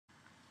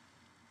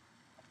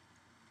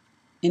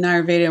In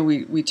Ayurveda,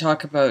 we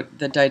talk about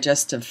the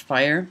digestive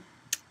fire,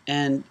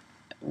 and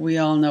we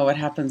all know what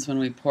happens when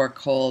we pour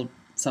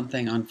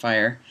something on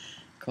fire,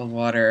 cold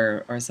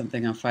water or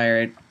something on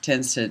fire. It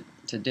tends to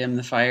dim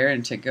the fire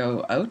and to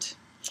go out.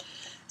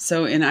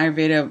 So in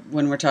Ayurveda,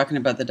 when we're talking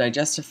about the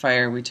digestive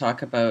fire, we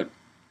talk about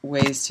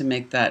ways to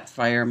make that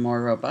fire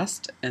more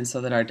robust and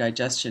so that our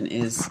digestion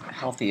is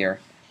healthier.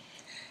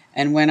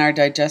 And when our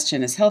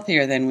digestion is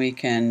healthier, then we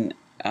can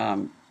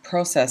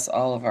process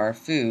all of our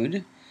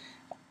food.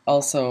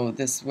 Also,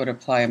 this would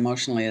apply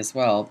emotionally as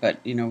well, but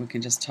we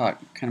can just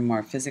talk kind of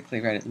more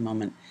physically right at the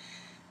moment.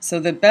 So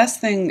the best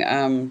thing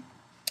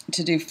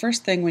to do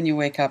first thing when you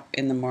wake up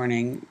in the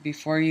morning,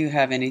 before you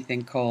have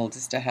anything cold,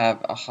 is to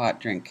have a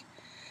hot drink.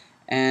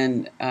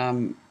 And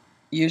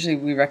usually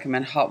we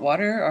recommend hot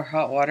water or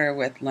hot water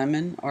with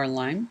lemon or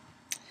lime.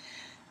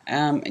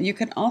 And you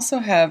can also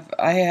have,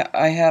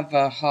 I have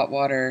hot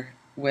water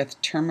with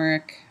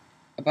turmeric,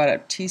 about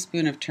a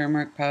teaspoon of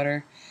turmeric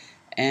powder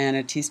and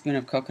a teaspoon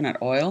of coconut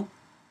oil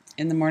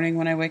in the morning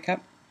when I wake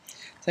up.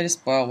 So I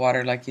just boil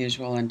water like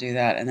usual and do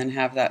that and then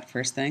have that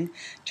first thing.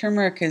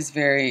 Turmeric is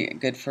very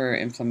good for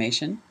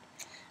inflammation.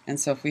 And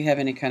so if we have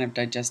any kind of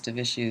digestive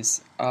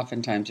issues,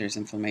 oftentimes there's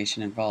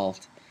inflammation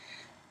involved.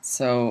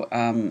 So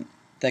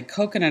the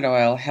coconut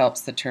oil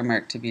helps the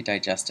turmeric to be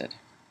digested.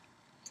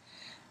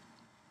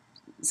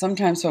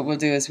 Sometimes what we'll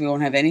do is we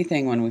won't have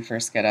anything when we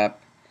first get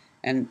up,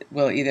 and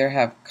we'll either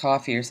have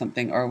coffee or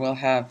something, or we'll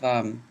have,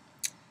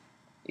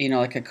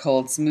 like a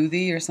cold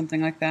smoothie or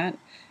something like that.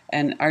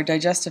 And our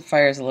digestive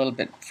fire is a little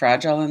bit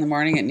fragile in the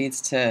morning. It needs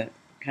to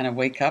kind of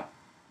wake up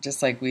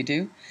just like we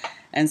do.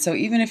 And so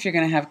even if you're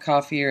going to have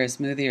coffee or a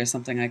smoothie or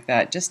something like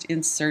that, just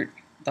insert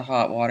the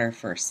hot water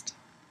first.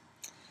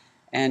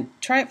 And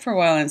try it for a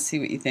while and see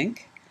what you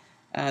think.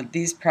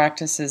 These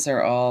practices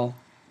are all,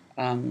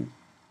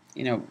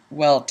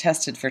 well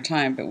tested for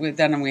time, but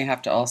then we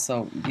have to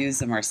also use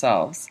them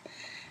ourselves.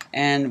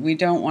 And we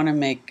don't want to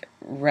make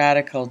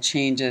radical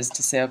changes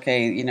to say,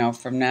 okay,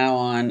 from now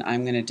on,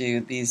 I'm going to do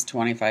these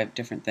 25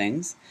 different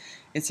things.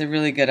 It's a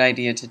really good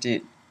idea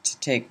to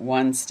take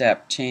one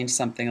step, change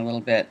something a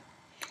little bit.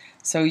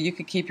 So you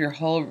could keep your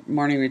whole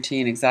morning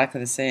routine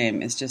exactly the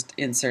same, is just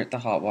insert the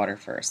hot water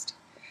first.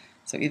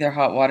 So either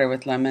hot water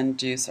with lemon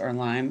juice or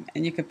lime,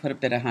 and you could put a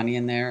bit of honey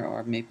in there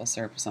or maple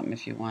syrup or something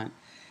if you want.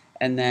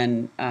 And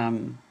then,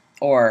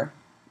 or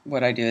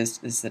what I do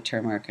is the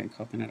turmeric and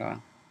coconut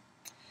oil.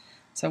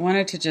 So I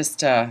wanted to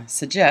just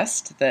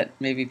suggest that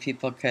maybe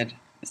people could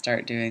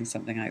start doing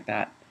something like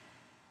that.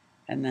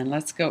 And then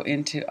let's go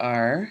into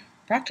our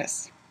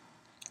practice.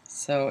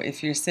 So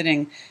if you're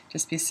sitting,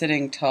 just be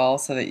sitting tall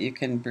so that you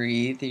can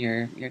breathe,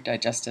 your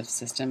digestive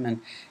system and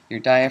your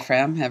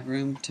diaphragm have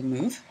room to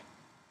move.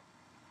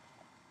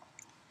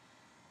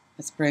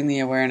 Let's bring the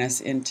awareness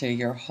into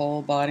your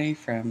whole body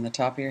from the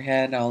top of your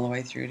head all the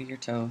way through to your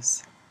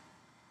toes.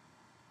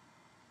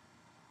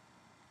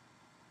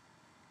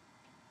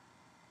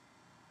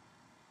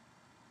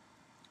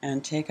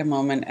 And take a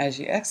moment as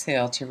you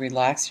exhale to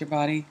relax your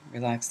body.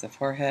 Relax the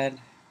forehead,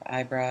 the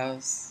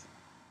eyebrows,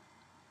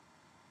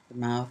 the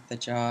mouth, the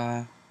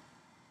jaw.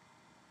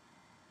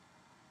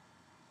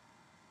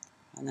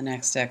 On the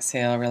next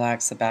exhale,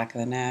 relax the back of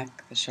the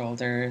neck, the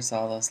shoulders,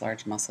 all those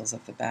large muscles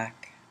of the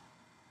back.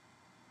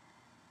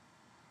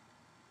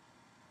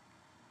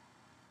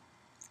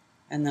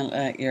 And then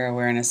let your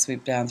awareness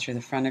sweep down through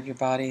the front of your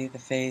body, the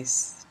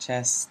face,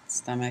 chest,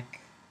 stomach,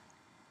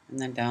 and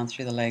then down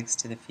through the legs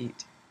to the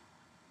feet.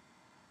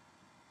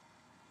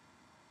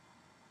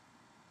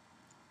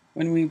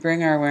 When we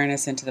bring our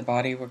awareness into the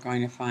body, we're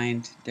going to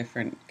find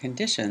different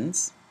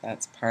conditions.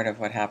 That's part of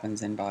what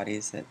happens in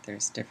bodies, that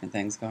there's different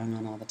things going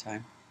on all the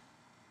time.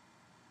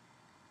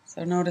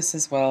 So notice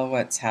as well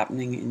what's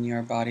happening in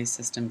your body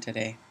system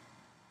today.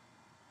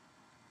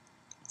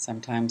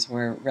 Sometimes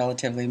we're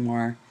relatively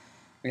more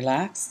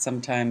relaxed,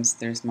 sometimes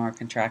there's more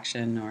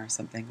contraction or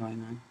something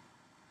going on.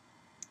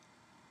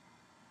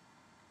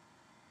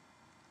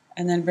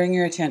 And then bring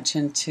your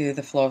attention to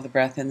the flow of the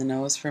breath in the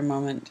nose for a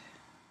moment.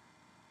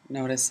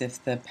 Notice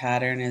if the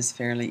pattern is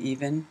fairly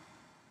even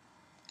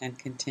and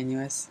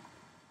continuous.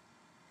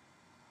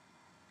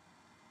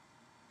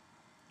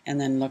 And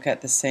then look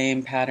at the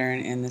same pattern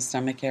in the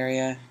stomach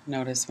area.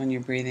 Notice when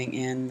you're breathing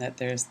in that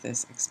there's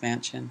this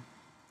expansion.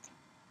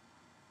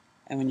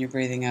 And when you're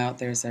breathing out,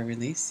 there's a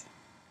release,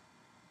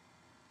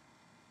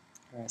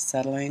 or a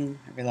settling,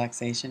 a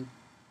relaxation.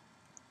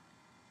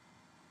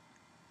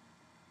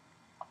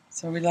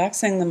 So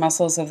relaxing the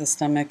muscles of the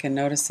stomach and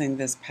noticing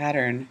this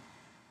pattern.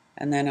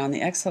 And then on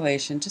the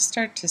exhalation, just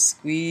start to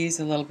squeeze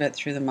a little bit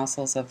through the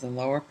muscles of the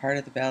lower part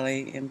of the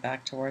belly and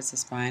back towards the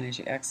spine as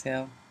you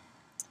exhale.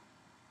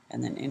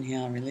 And then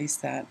inhale, release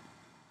that.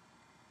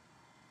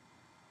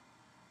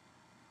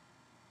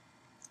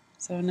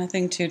 So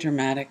nothing too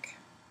dramatic.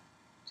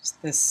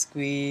 Just this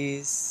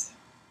squeeze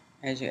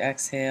as you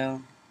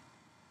exhale.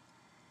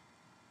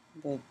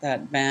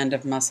 That band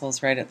of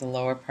muscles right at the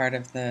lower part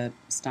of the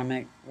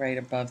stomach, right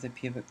above the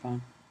pubic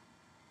bone.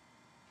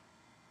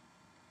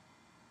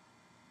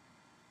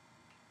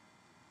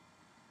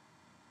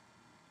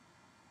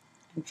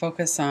 And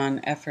focus on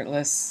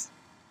effortless,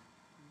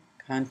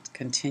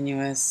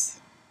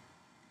 continuous,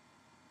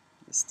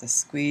 just a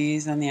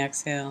squeeze on the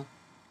exhale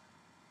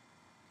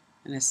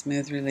and a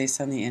smooth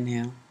release on the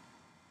inhale.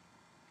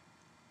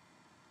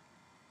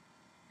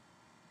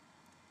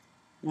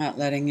 Not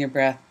letting your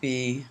breath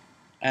be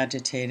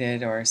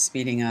agitated or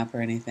speeding up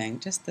or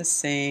anything, just the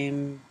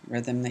same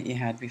rhythm that you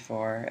had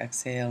before.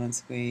 Exhale and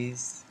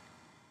squeeze.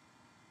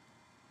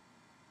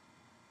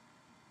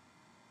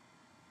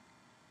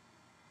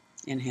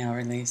 Inhale,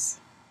 release.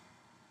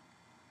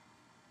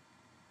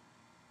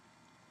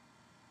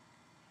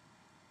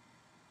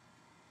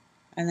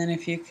 And then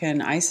if you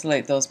can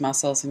isolate those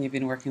muscles, and you've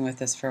been working with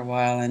this for a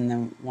while and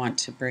then want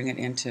to bring it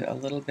into a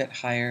little bit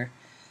higher.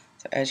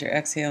 So as you're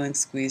exhaling,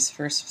 squeeze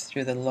first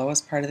through the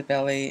lowest part of the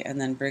belly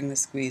and then bring the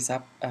squeeze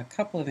up a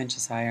couple of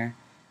inches higher,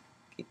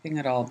 keeping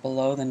it all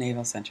below the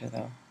navel center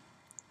though.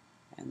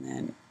 And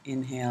then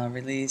inhale,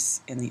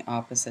 release in the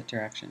opposite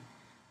direction.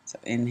 So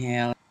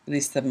inhale,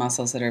 release the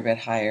muscles that are a bit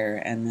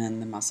higher and then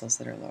the muscles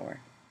that are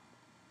lower.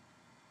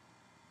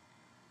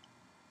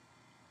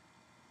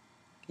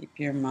 Keep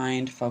your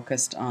mind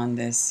focused on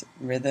this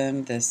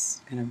rhythm,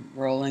 this kind of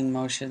rolling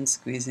motion,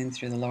 squeezing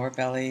through the lower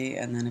belly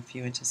and then a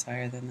few inches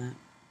higher than that.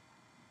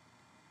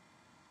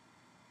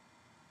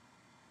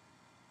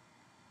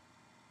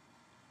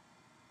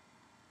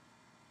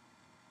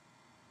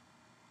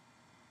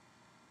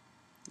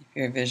 If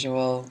you're a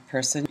visual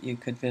person, you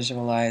could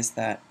visualize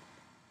that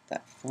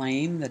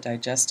flame, the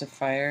digestive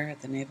fire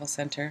at the navel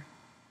center,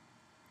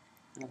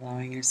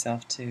 allowing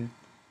yourself to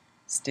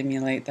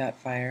stimulate that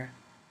fire.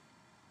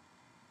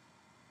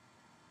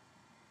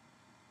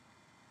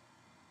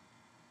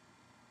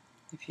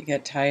 If you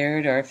get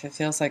tired or if it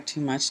feels like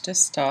too much,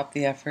 just stop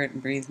the effort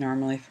and breathe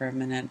normally for a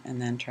minute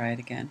and then try it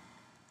again.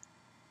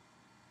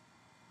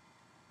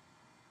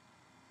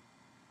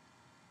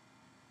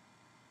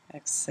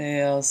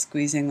 Exhale,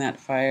 squeezing that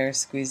fire,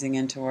 squeezing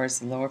in towards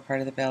the lower part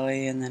of the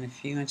belly and then a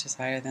few inches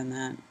higher than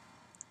that.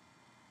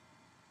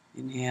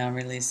 Inhale,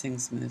 releasing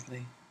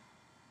smoothly.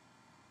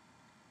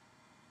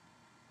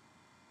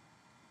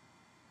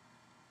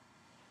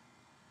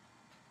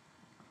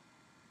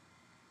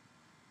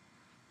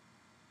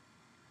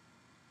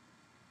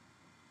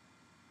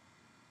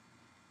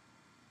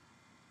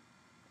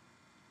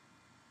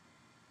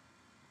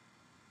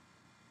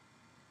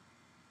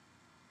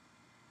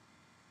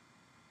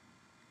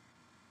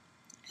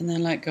 And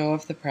then let go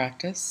of the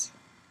practice,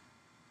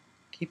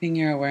 keeping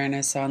your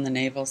awareness on the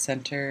navel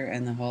center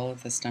and the whole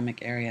of the stomach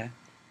area.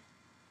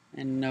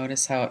 And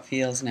notice how it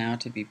feels now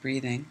to be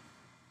breathing.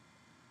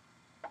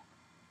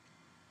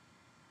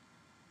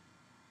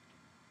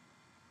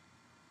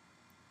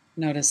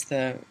 Notice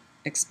the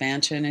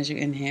expansion as you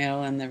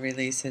inhale and the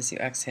release as you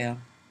exhale.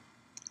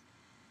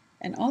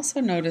 And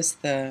also notice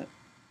the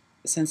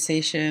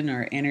sensation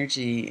or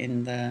energy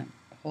in the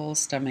whole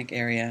stomach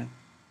area.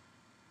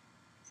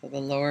 So the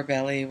lower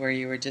belly where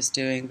you were just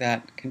doing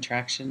that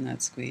contraction,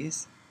 that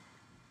squeeze,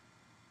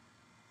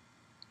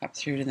 up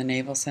through to the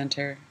navel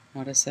center.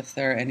 Notice if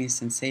there are any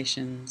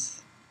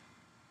sensations,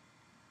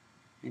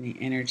 any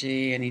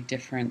energy, any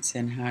difference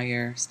in how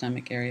your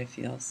stomach area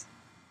feels.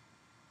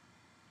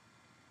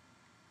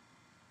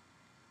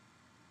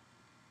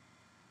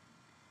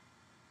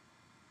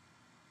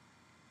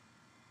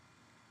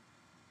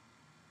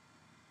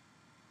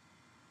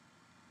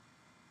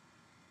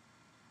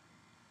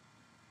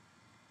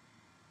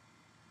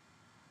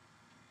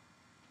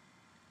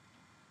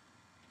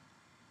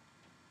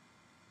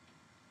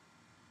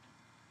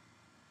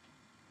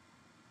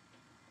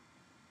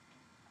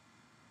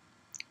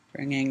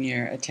 Bringing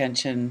your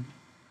attention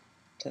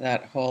to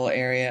that whole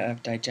area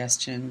of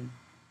digestion,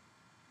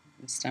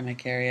 the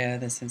stomach area,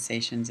 the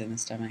sensations in the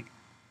stomach.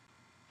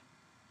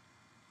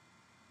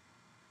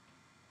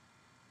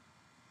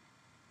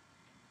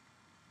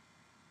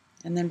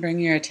 And then bring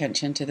your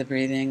attention to the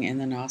breathing in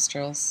the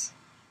nostrils.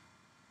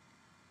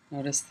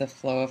 Notice the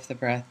flow of the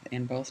breath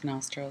in both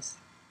nostrils.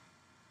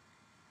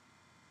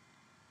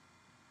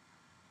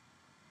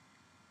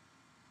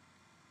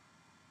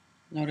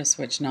 Notice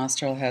which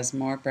nostril has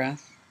more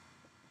breath.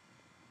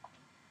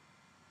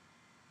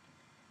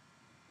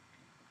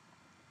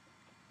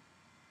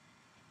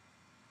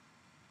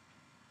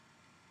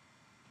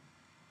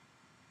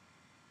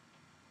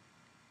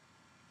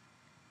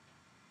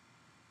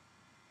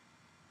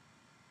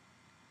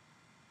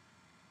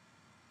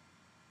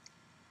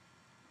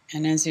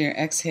 And as you're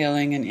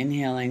exhaling and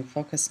inhaling,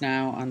 focus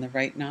now on the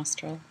right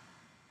nostril.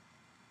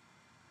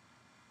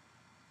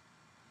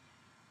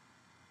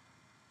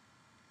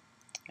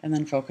 And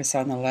then focus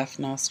on the left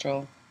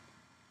nostril.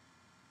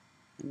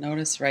 And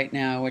notice right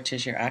now which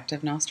is your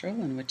active nostril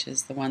and which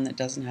is the one that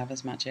doesn't have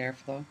as much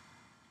airflow.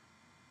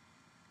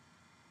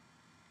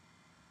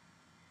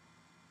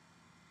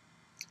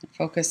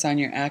 Focus on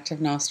your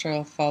active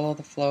nostril. Follow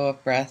the flow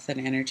of breath and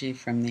energy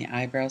from the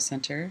eyebrow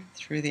center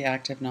through the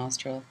active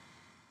nostril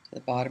to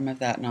the bottom of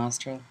that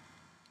nostril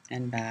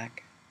and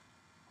back.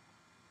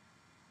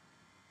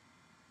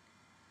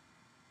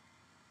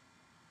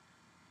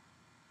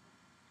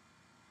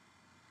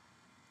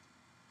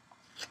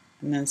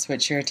 And then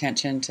switch your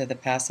attention to the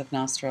passive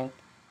nostril,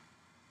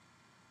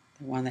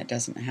 the one that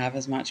doesn't have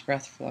as much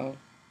breath flow.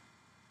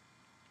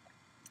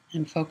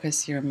 And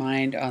focus your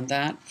mind on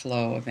that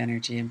flow of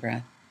energy and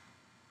breath,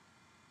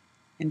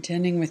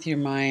 intending with your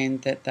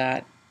mind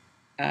that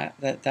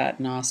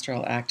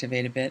nostril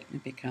activate a bit.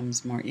 It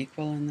becomes more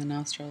equal in the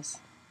nostrils.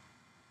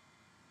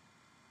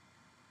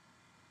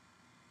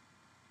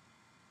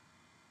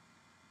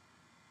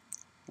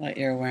 Let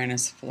your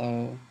awareness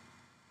flow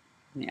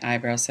from the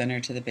eyebrow center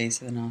to the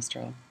base of the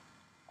nostril.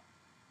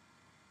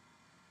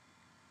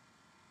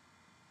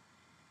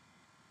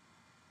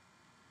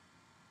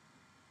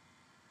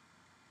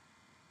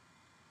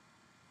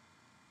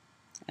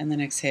 And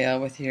then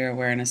exhale with your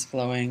awareness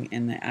flowing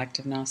in the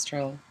active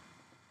nostril.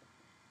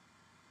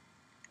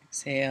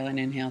 Exhale and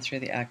inhale through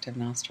the active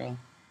nostril.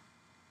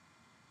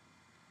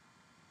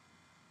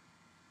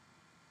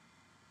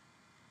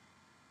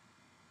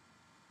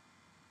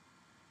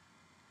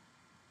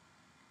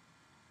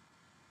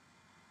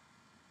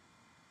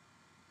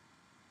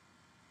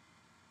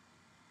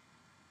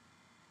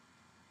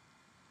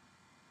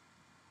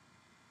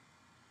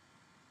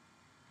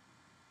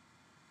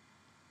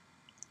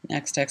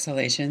 Next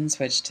exhalation,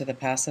 switch to the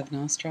passive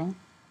nostril.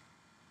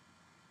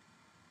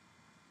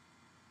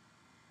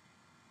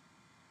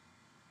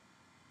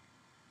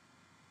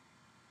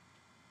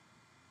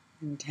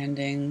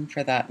 Intending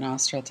for that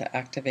nostril to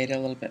activate a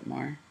little bit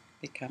more,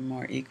 become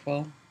more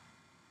equal.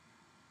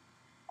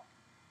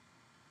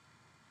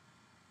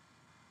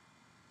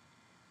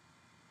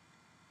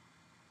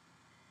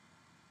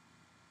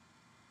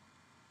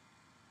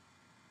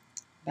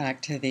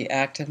 Back to the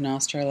active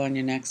nostril on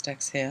your next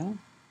exhale.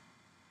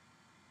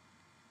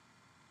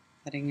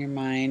 Letting your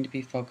mind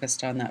be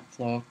focused on that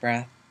flow of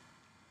breath.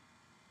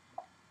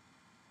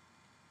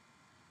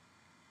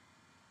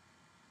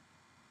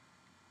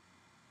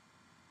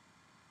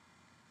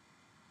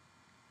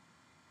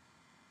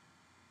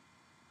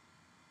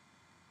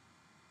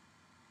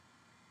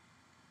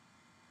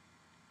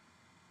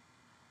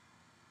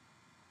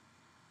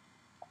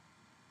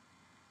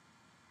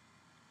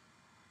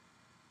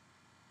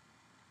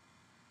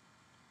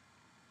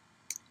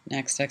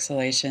 Next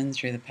exhalation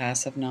through the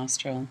passive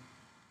nostril.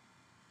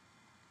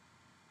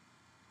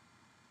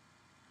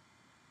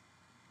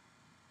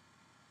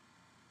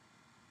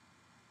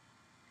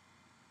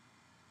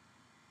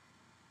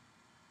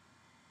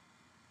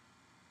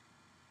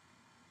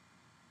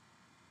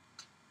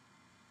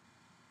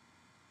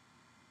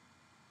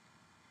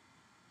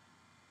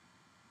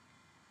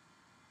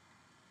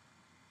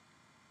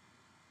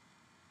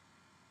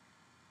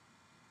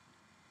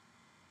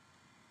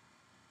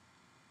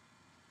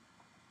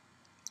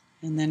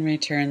 And then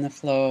return the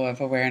flow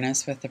of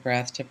awareness with the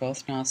breath to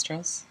both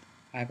nostrils,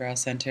 eyebrow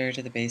center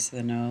to the base of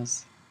the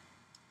nose.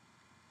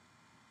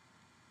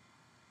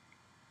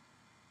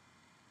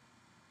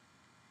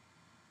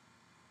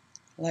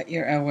 Let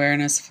your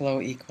awareness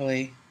flow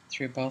equally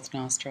through both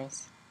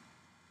nostrils.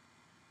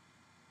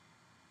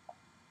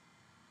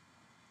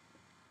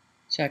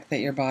 Check that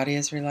your body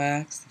is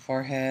relaxed, the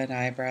forehead,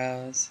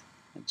 eyebrows,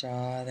 the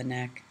jaw, the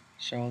neck,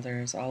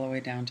 shoulders, all the way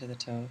down to the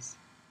toes.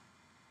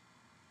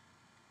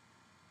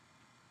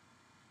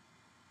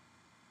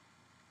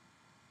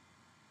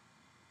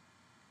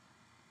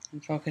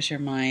 And focus your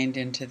mind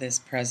into this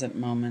present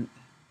moment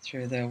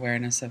through the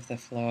awareness of the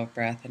flow of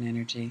breath and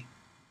energy.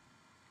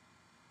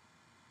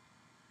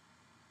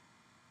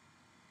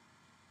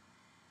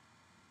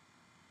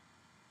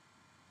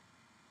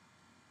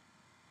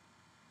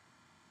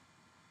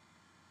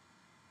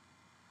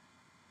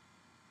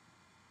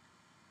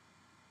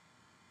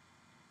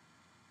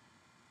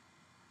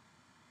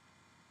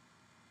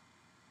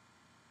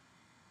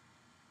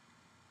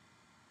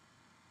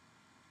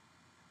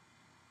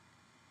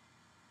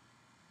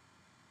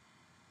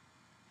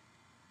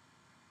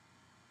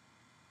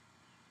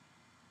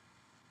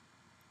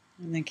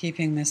 And then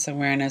keeping this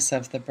awareness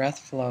of the breath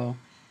flow,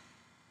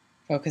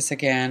 focus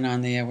again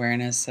on the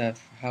awareness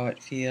of how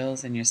it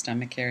feels in your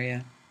stomach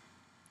area,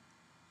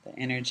 the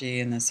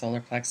energy in the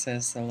solar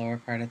plexus, the lower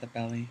part of the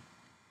belly.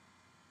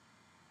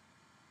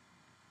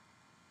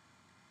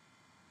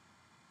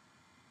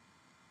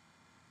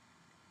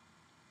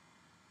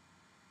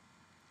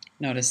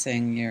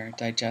 Noticing your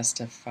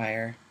digestive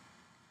fire.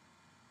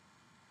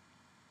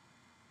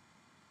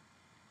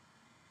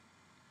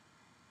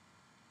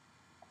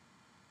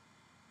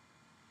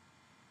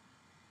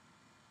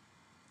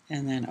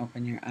 And then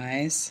open your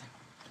eyes.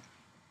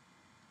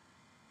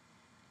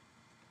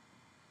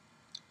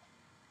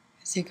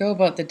 As you go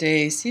about the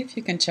day, see if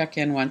you can check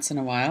in once in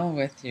a while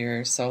with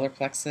your solar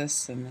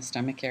plexus and the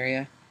stomach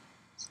area.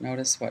 Just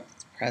notice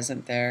what's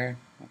present there,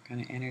 what kind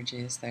of energy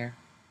is there.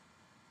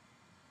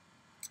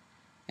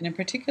 And in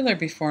particular,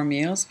 before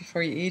meals,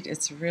 before you eat,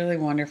 it's really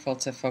wonderful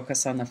to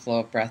focus on the flow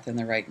of breath in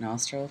the right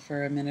nostril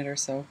for a minute or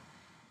so,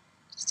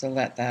 just to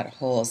let that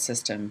whole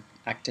system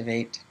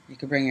activate. You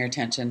could bring your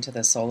attention to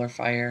the solar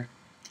fire.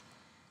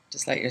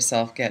 Just let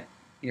yourself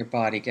your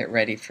body get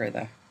ready for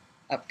the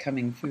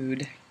upcoming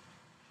food.